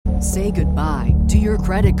Say goodbye to your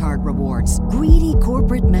credit card rewards. Greedy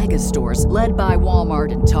corporate mega stores, led by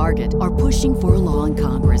Walmart and Target, are pushing for a law in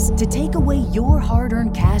Congress to take away your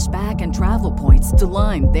hard-earned cash back and travel points to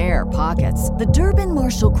line their pockets. The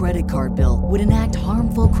Durbin-Marshall credit card bill would enact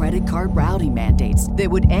harmful credit card routing mandates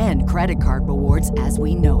that would end credit card rewards as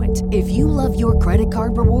we know it. If you love your credit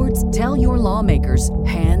card rewards, tell your lawmakers,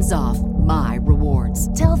 hands off my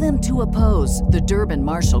rewards. Tell them to oppose the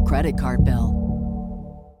Durbin-Marshall credit card bill.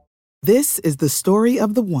 This is the story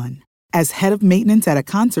of the one. As head of maintenance at a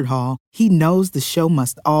concert hall, he knows the show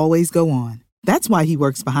must always go on. That's why he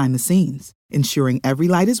works behind the scenes, ensuring every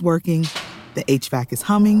light is working, the HVAC is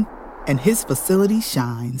humming, and his facility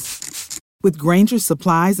shines. With Grainger's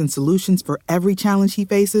supplies and solutions for every challenge he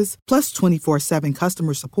faces, plus 24/7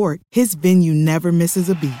 customer support, his venue never misses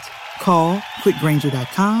a beat. Call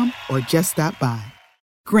quickgrainger.com or just stop by.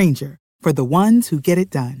 Grainger, for the ones who get it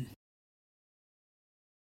done.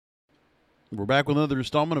 We're back with another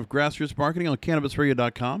installment of Grassroots Marketing on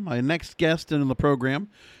CannabisRadio.com. My next guest in the program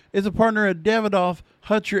is a partner at Davidoff,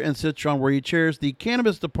 Hutcher, and Citron, where he chairs the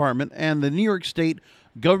Cannabis Department and the New York State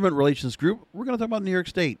Government Relations Group. We're going to talk about New York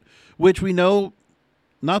State, which we know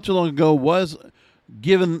not too long ago was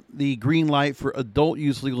given the green light for adult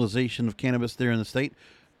use legalization of cannabis there in the state.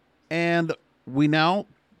 And we now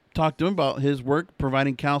talk to him about his work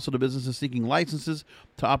providing counsel to businesses seeking licenses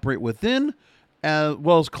to operate within, as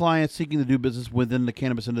well as clients seeking to do business within the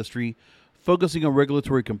cannabis industry, focusing on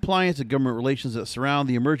regulatory compliance and government relations that surround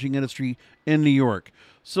the emerging industry in New York.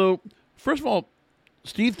 So, first of all,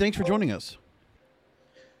 Steve, thanks for joining us.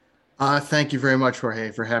 Thank you very much, Jorge,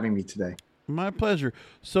 for having me today. My pleasure.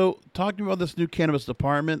 So, talking about this new cannabis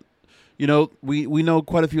department, you know, we know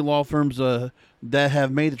quite a few law firms that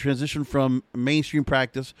have made the transition from mainstream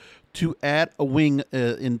practice to add a wing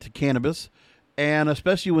into cannabis. And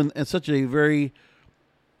especially when in such a very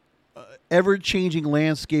ever-changing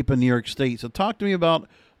landscape in New York State. So talk to me about,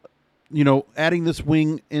 you know, adding this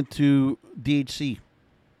wing into DHC.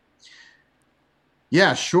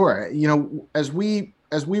 Yeah, sure. You know, as we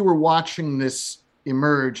were watching this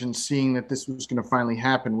emerge and seeing that this was going to finally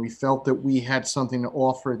happen, we felt that we had something to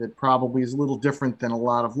offer that probably is a little different than a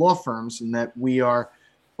lot of law firms, and that we are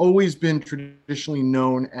always been traditionally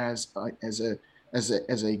known as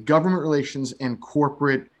a government relations and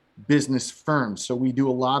corporate business firm. So we do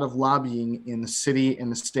a lot of lobbying in the city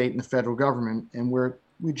and the state and the federal government, and we're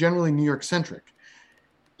generally New York centric.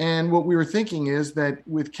 And what we were thinking is that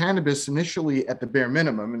with cannabis initially at the bare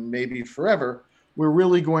minimum and maybe forever, we're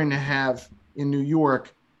really going to have in New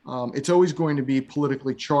York, it's always going to be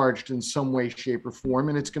politically charged in some way, shape, or form.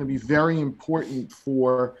 And it's going to be very important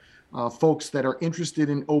for folks that are interested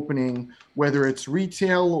in opening, whether it's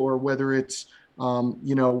retail or whether it's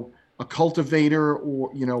a cultivator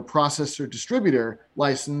or, processor distributor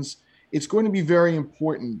license. It's going to be very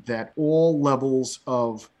important that all levels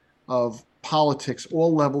of politics,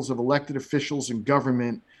 all levels of elected officials in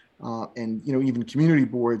government, and even community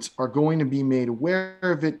boards are going to be made aware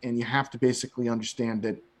of it. And you have to basically understand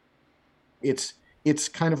that it's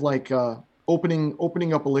kind of like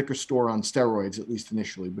opening up a liquor store on steroids, at least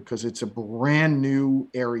initially, because it's a brand new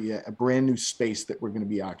area, a brand new space that we're going to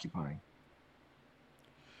be occupying.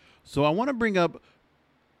 So I want to bring up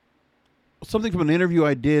something from an interview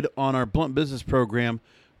I did on our Blunt Business program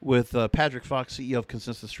with Patrick Fox, CEO of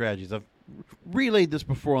Consensus Strategies. I've relayed this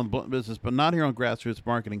before on Blunt Business, but not here on Grassroots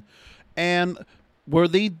Marketing. And where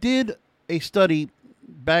they did a study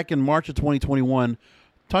back in March of 2021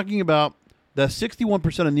 talking about that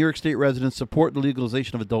 61% of New York State residents support the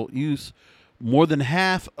legalization of adult use. More than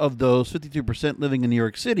half of those, 52% living in New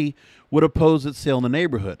York City, would oppose its sale in the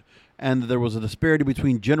neighborhood. And there was a disparity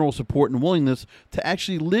between general support and willingness to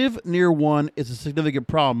actually live near one is a significant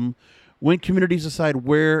problem when communities decide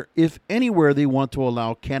where, if anywhere, they want to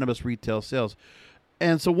allow cannabis retail sales.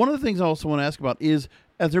 And so one of the things I also want to ask about is,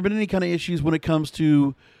 has there been any kind of issues when it comes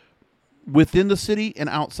to within the city and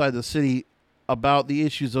outside the city about the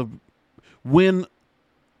issues of when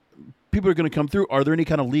people are going to come through? Are there any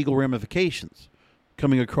kind of legal ramifications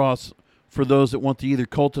coming across for those that want to either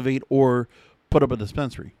cultivate or put up a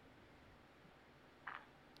dispensary?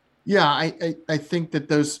 Yeah, I think that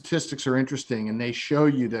those statistics are interesting, and they show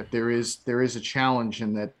you that there is a challenge,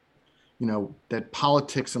 and that that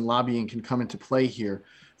politics and lobbying can come into play here.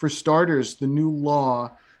 For starters, the new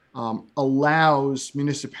law allows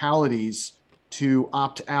municipalities to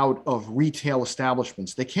opt out of retail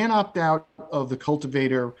establishments. They can't opt out of the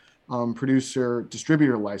cultivator, producer,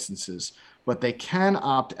 distributor licenses, but they can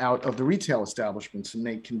opt out of the retail establishments, and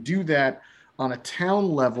they can do that on a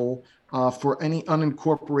town level for any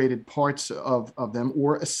unincorporated parts of them,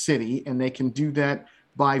 or a city, and they can do that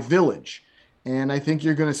by village. And I think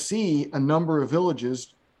you're going to see a number of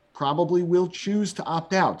villages probably will choose to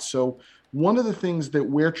opt out. So one of the things that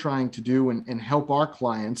we're trying to do and help our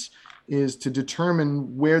clients is to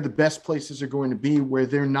determine where the best places are going to be where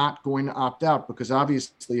they're not going to opt out. Because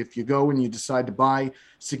obviously, if you go and you decide to buy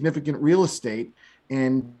significant real estate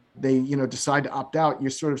and they, decide to opt out,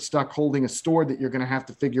 you're sort of stuck holding a store that you're going to have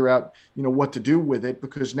to figure out, what to do with it,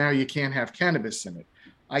 because now you can't have cannabis in it.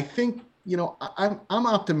 I think, I'm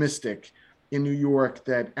optimistic in New York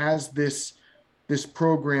that as this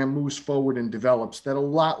program moves forward and develops, that a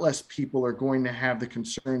lot less people are going to have the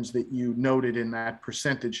concerns that you noted in that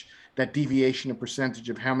percentage, that deviation of percentage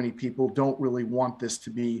of how many people don't really want this to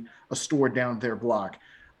be a store down their block.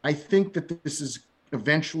 I think that this is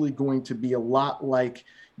eventually going to be a lot like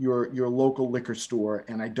your local liquor store,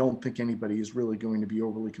 and I don't think anybody is really going to be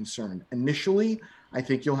overly concerned. Initially, I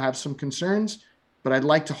think you'll have some concerns, but I'd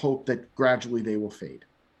like to hope that gradually they will fade.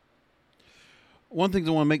 One thing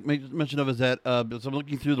I want to make mention of is that as I'm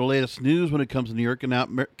looking through the latest news when it comes to New York, and now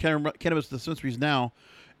cannabis dispensaries now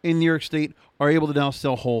in New York State are able to now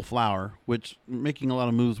sell whole flower, which making a lot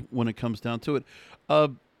of moves when it comes down to it.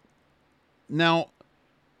 Now,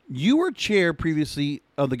 you were chair previously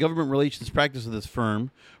of the government relations practice of this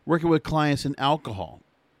firm, working with clients in alcohol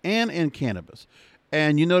and in cannabis.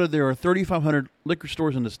 And you noted there are 3,500 liquor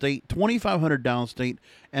stores in the state, 2,500 downstate,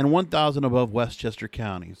 and 1,000 above Westchester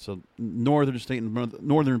County. So northern state and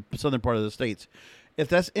northern southern part of the states. If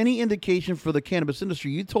that's any indication for the cannabis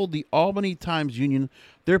industry, you told the Albany Times Union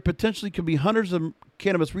there potentially could be hundreds of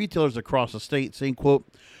cannabis retailers across the state, saying, quote,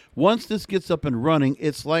 once this gets up and running,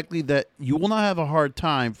 it's likely that you will not have a hard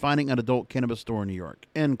time finding an adult cannabis store in New York,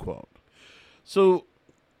 end quote. So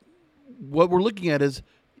what we're looking at is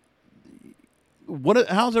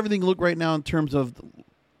how's everything look right now in terms of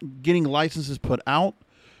getting licenses put out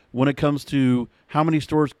when it comes to how many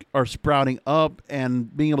stores are sprouting up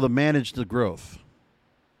and being able to manage the growth?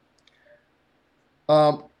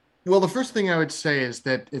 Well, the first thing I would say is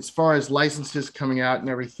that as far as licenses coming out and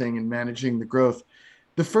everything and managing the growth,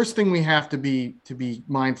 the first thing we have to be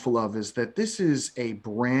mindful of is that this is a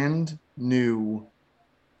brand new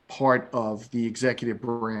part of the executive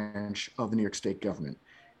branch of the New York State government.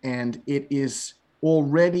 And it is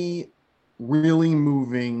already really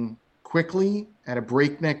moving quickly at a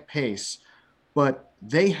breakneck pace, but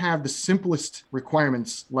they have the simplest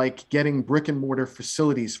requirements, like getting brick and mortar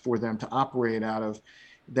facilities for them to operate out of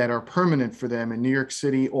that are permanent for them in New York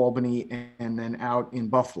City, Albany, and then out in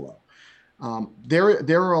Buffalo.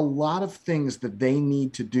 There are a lot of things that they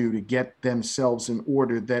need to do to get themselves in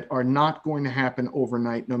order that are not going to happen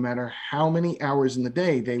overnight, no matter how many hours in the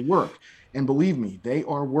day they work. And believe me, they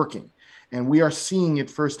are working. And we are seeing it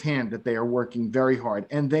firsthand that they are working very hard.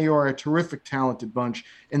 And they are a terrific, talented bunch,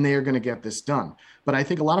 and they are going to get this done. But I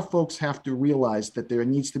think a lot of folks have to realize that there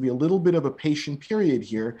needs to be a little bit of a patient period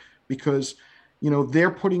here, because, they're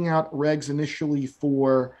putting out regs initially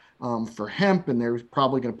for hemp, and they're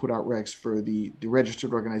probably going to put out regs for the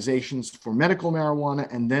registered organizations for medical marijuana,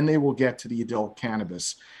 and then they will get to the adult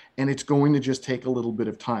cannabis. And it's going to just take a little bit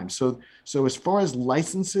of time. So as far as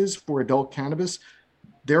licenses for adult cannabis,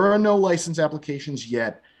 there are no license applications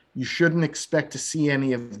yet. You shouldn't expect to see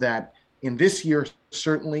any of that in this year,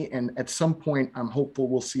 certainly. And at some point, I'm hopeful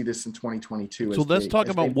we'll see this in 2022. So let's talk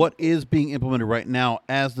about what is being implemented right now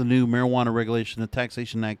as the new Marijuana Regulation and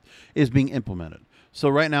Taxation Act is being implemented. So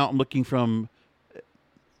right now, I'm looking from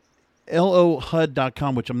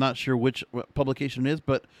LOHUD.com, which I'm not sure which publication it is,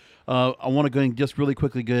 but I want to go and just really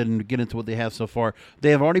quickly go ahead and get into what they have so far.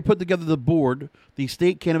 They have already put together the board, the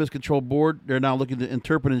State Cannabis Control Board. They're now looking to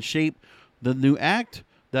interpret and shape the new act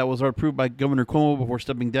that was approved by Governor Cuomo before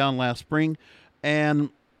stepping down last spring.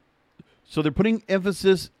 And so they're putting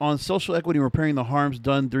emphasis on social equity and repairing the harms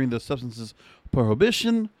done during the substances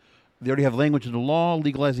prohibition. They already have language in the law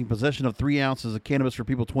legalizing possession of 3 ounces of cannabis for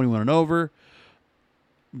people 21 and over.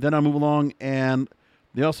 Then I move along, and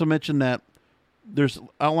they also mentioned that there's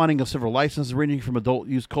outlining of several licenses ranging from adult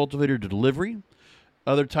use cultivator to delivery.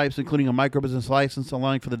 Other types, including a microbusiness license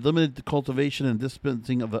allowing for the limited cultivation and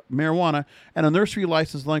dispensing of marijuana, and a nursery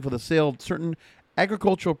license allowing for the sale of certain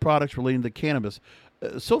agricultural products relating to cannabis.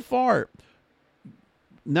 So far,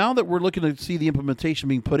 now that we're looking to see the implementation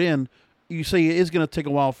being put in, you say it is going to take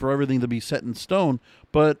a while for everything to be set in stone.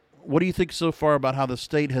 But what do you think so far about how the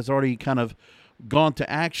state has already kind of gone to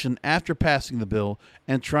action after passing the bill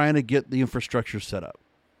and trying to get the infrastructure set up?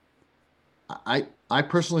 I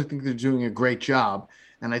personally think they're doing a great job.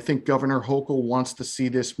 And I think Governor Hochul wants to see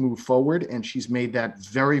this move forward, and she's made that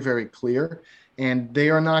very, very clear. And they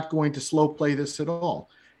are not going to slow play this at all.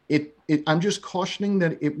 I'm just cautioning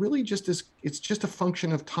that it really just is, it's just a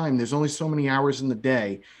function of time. There's only so many hours in the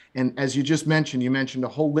day. And as you just mentioned, you mentioned a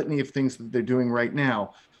whole litany of things that they're doing right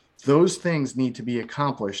now. Those things need to be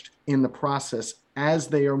accomplished in the process as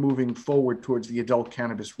they are moving forward towards the adult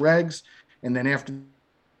cannabis regs. And then after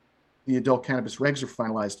the adult cannabis regs are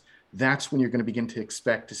finalized, that's when you're going to begin to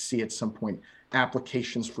expect to see at some point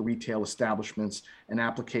applications for retail establishments and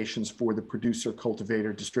applications for the producer,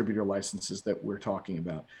 cultivator, distributor licenses that we're talking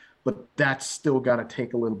about. But that's still got to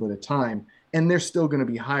take a little bit of time. And they're still going to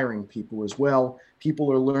be hiring people as well.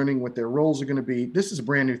 People are learning what their roles are going to be. This is a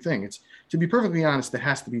brand new thing. It's, to be perfectly honest, it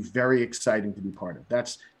has to be very exciting to be part of.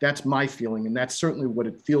 That's my feeling. And that's certainly what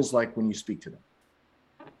it feels like when you speak to them.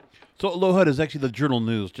 So LOHUD is actually the Journal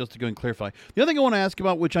News, just to go and clarify. The other thing I want to ask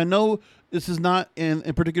about, which I know this is not in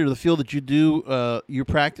particular the field that you do, you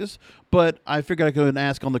practice, but I figured I'd go and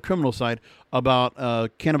ask on the criminal side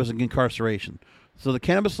about cannabis and incarceration. So the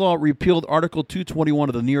cannabis law repealed Article 221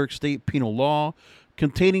 of the New York State Penal Law,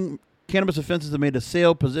 containing cannabis offenses that made the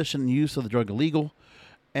sale, possession, and use of the drug illegal.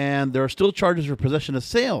 And there are still charges for possession and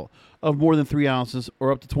sale of more than 3 ounces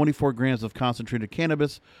or up to 24 grams of concentrated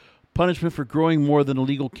cannabis. Punishment for growing more than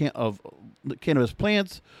illegal cannabis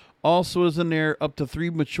plants also is in there, up to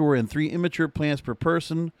 3 mature and 3 immature plants per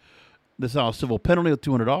person. This is a civil penalty of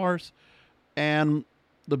 $200. And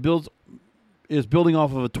the bill is building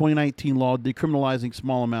off of a 2019 law decriminalizing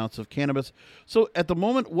small amounts of cannabis. So at the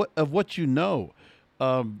moment, what you know,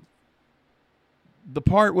 the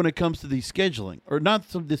part when it comes to the scheduling, or not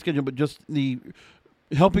some the scheduling, but just the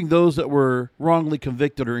helping those that were wrongly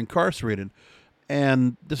convicted or incarcerated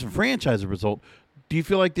and disenfranchised as a result, do you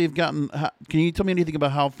feel like they've gotten, can you tell me anything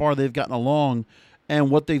about how far they've gotten along and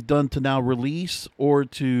what they've done to now release or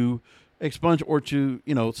to expunge or to,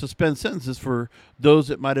 suspend sentences for those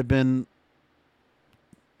that might have been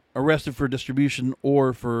arrested for distribution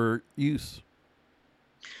or for use?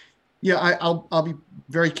 Yeah, I'll be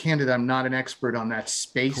very candid. I'm not an expert on that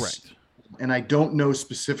space. Correct. And I don't know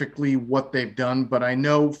specifically what they've done, but I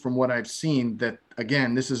know from what I've seen that,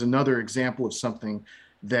 again, this is another example of something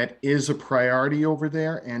that is a priority over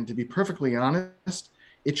there. And to be perfectly honest,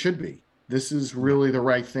 it should be. This is really the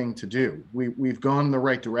right thing to do. We've gone in the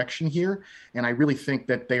right direction here. And I really think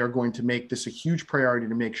that they are going to make this a huge priority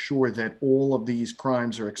to make sure that all of these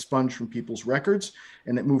crimes are expunged from people's records,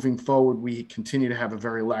 and that moving forward, we continue to have a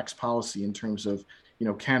very lax policy in terms of,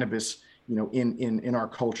 cannabis, in our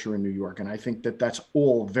culture in New York. And I think that that's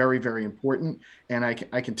all very, very important. And I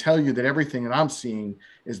can tell you that everything that I'm seeing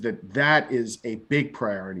is that is a big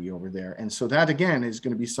priority over there. And so that, again, is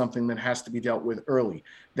going to be something that has to be dealt with early.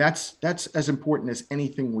 That's as important as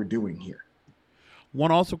anything we're doing here. One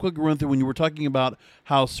also quick run through when you were talking about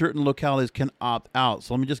how certain localities can opt out.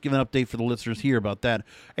 So let me just give an update for the listeners here about that.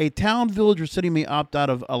 A town, village, or city may opt out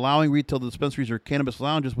of allowing retail dispensaries or cannabis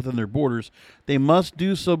lounges within their borders. They must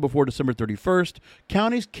do so before December 31st.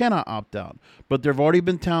 Counties cannot opt out, but there have already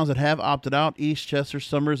been towns that have opted out: Eastchester,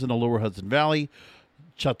 Summers in the lower Hudson Valley,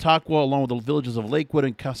 Chautauqua, along with the villages of Lakewood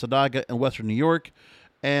and Casadaga in western New York.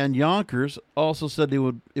 And Yonkers also said it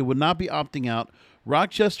would not be opting out.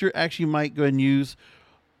 Rochester actually might go and use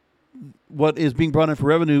what is being brought in for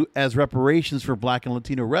revenue as reparations for Black and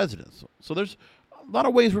Latino residents. So there's a lot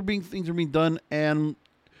of ways where things are being done, and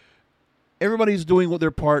everybody's doing what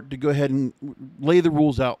their part to go ahead and lay the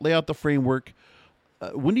rules out, lay out the framework.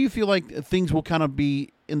 When do you feel like things will kind of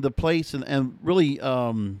be into place, and really,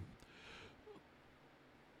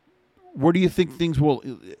 where do you think things will,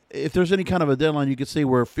 if there's any kind of a deadline you could say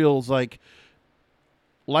where it feels like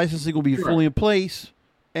licensing will be fully in place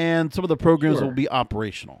and some of the programs will be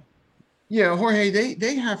operational? Yeah, Jorge,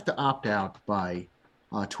 they have to opt out by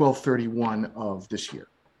 12/31 of this year.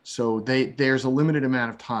 So there's a limited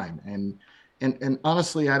amount of time. And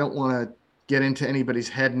honestly, I don't want to get into anybody's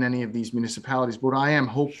head in any of these municipalities, but what I am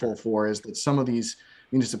hopeful for is that some of these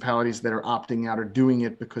municipalities that are opting out are doing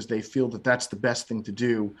it because they feel that that's the best thing to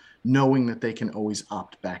do, knowing that they can always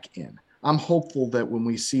opt back in. I'm hopeful that when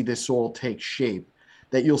we see this all take shape,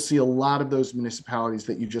 that you'll see a lot of those municipalities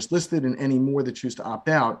that you just listed and any more that choose to opt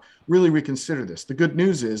out really reconsider this. The good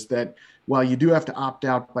news is that while you do have to opt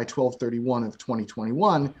out by 12/31 of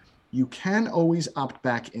 2021, you can always opt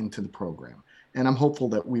back into the program. And I'm hopeful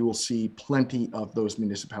that we will see plenty of those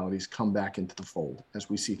municipalities come back into the fold as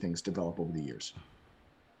we see things develop over the years.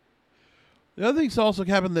 The other things also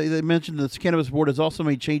happened, they mentioned the Cannabis Board has also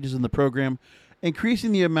made changes in the program,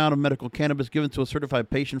 increasing the amount of medical cannabis given to a certified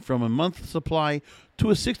patient from a month supply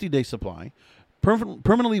to a 60-day supply.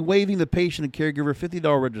 permanently waiving the patient and caregiver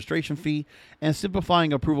 $50 registration fee, and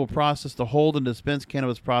simplifying approval process to hold and dispense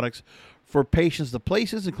cannabis products for patients to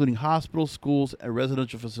places, including hospitals, schools, and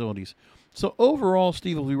residential facilities. So overall,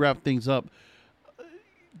 Steve, as we wrap things up,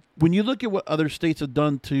 when you look at what other states have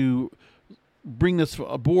done to bring this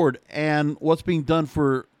aboard and what's being done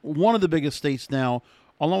for one of the biggest states now,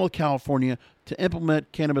 along with California, to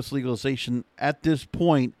implement cannabis legalization at this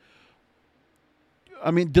point,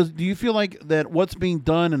 I mean, do you feel like that what's being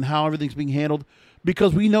done and how everything's being handled,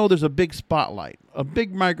 because we know there's a big spotlight, a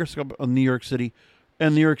big microscope on New York City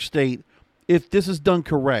and New York State, if this is done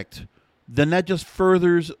correct, then that just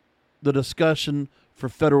furthers the discussion for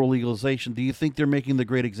federal legalization. Do you think they're making the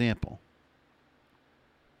great example?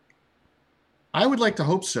 I would like to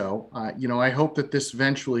hope so. I hope that this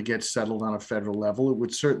eventually gets settled on a federal level. It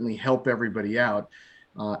would certainly help everybody out.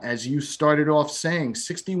 As you started off saying,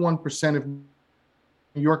 61% of New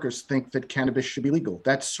Yorkers think that cannabis should be legal.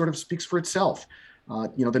 That sort of speaks for itself.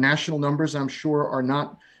 The national numbers, I'm sure, are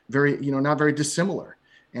not very dissimilar.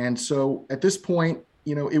 And so at this point,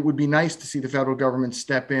 it would be nice to see the federal government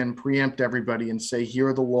step in, preempt everybody, and say, here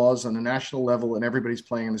are the laws on the national level, and everybody's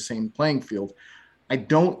playing on the same playing field. I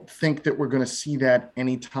don't think that we're going to see that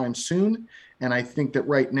anytime soon. And I think that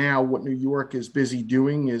right now, what New York is busy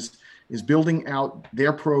doing is building out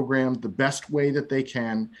their program the best way that they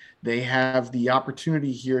can. They have the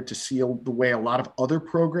opportunity here to seal the way a lot of other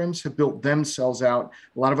programs have built themselves out,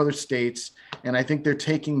 a lot of other states. And I think they're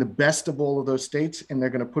taking the best of all of those states, and they're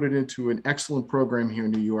going to put it into an excellent program here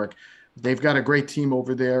in New York. They've got a great team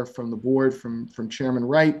over there from the board, from Chairman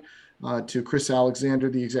Wright to Chris Alexander,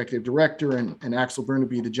 the executive director, and Axel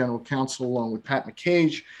Burnaby, the general counsel, along with Pat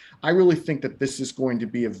McCage. I really think that this is going to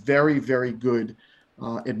be a very, very good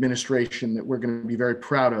administration that we're going to be very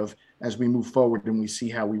proud of as we move forward and we see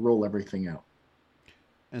how we roll everything out.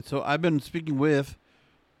 And so I've been speaking with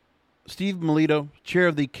Steve Melito, chair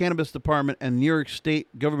of the Cannabis Department and New York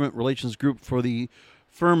State Government Relations Group for the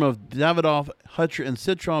firm of Davidoff, Hutcher, and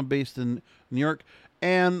Citron based in New York.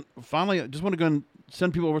 And finally, I just want to go and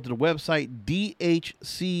send people over to the website,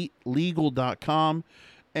 dhclegal.com.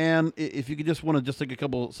 And if you could just want to just take a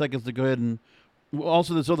couple seconds to go ahead and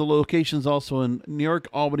also, there's other locations also in New York,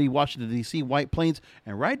 Albany, Washington, D.C., White Plains,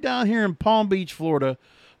 and right down here in Palm Beach, Florida,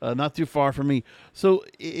 not too far from me. So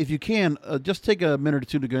if you can, just take a minute or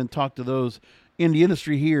two to go and talk to those in the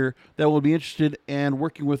industry here that will be interested in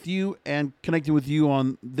working with you and connecting with you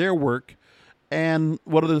on their work and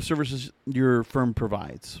what other services your firm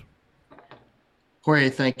provides. Jorge,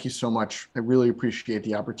 thank you so much. I really appreciate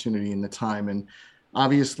the opportunity and the time. And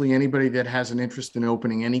obviously, anybody that has an interest in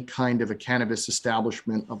opening any kind of a cannabis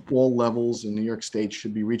establishment of all levels in New York State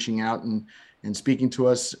should be reaching out and speaking to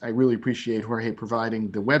us. I really appreciate Jorge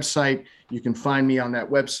providing the website. You can find me on that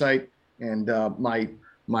website, and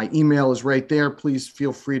my email is right there. Please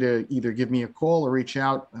feel free to either give me a call or reach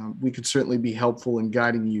out. We could certainly be helpful in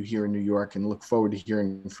guiding you here in New York, and look forward to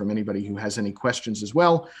hearing from anybody who has any questions as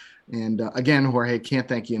well. And again, Jorge, can't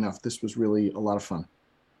thank you enough. This was really a lot of fun.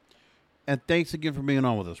 And thanks again for being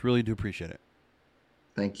on with us. Really do appreciate it.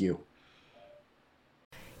 Thank you.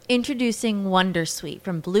 Introducing Wondersuite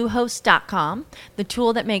from Bluehost.com, the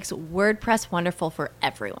tool that makes WordPress wonderful for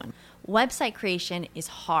everyone. Website creation is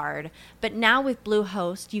hard, but now with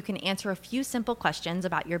Bluehost, you can answer a few simple questions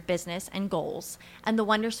about your business and goals, and the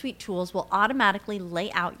Wondersuite tools will automatically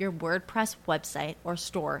lay out your WordPress website or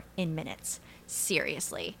store in minutes.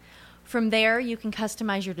 Seriously. From there, you can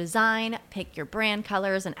customize your design, pick your brand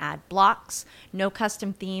colors, and add blocks. No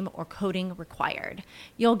custom theme or coding required.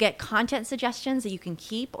 You'll get content suggestions that you can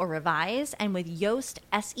keep or revise, and with Yoast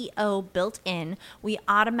SEO built in, we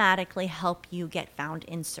automatically help you get found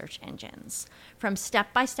in search engines. From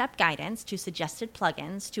step-by-step guidance to suggested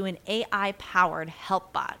plugins to an AI-powered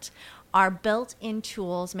help bot, our built-in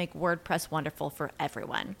tools make WordPress wonderful for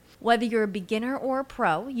everyone. Whether you're a beginner or a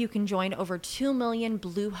pro, you can join over 2 million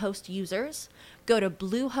Bluehost users. Go to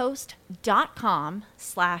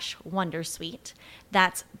bluehost.com/wondersuite.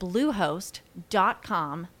 That's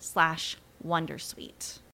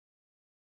bluehost.com/wondersuite.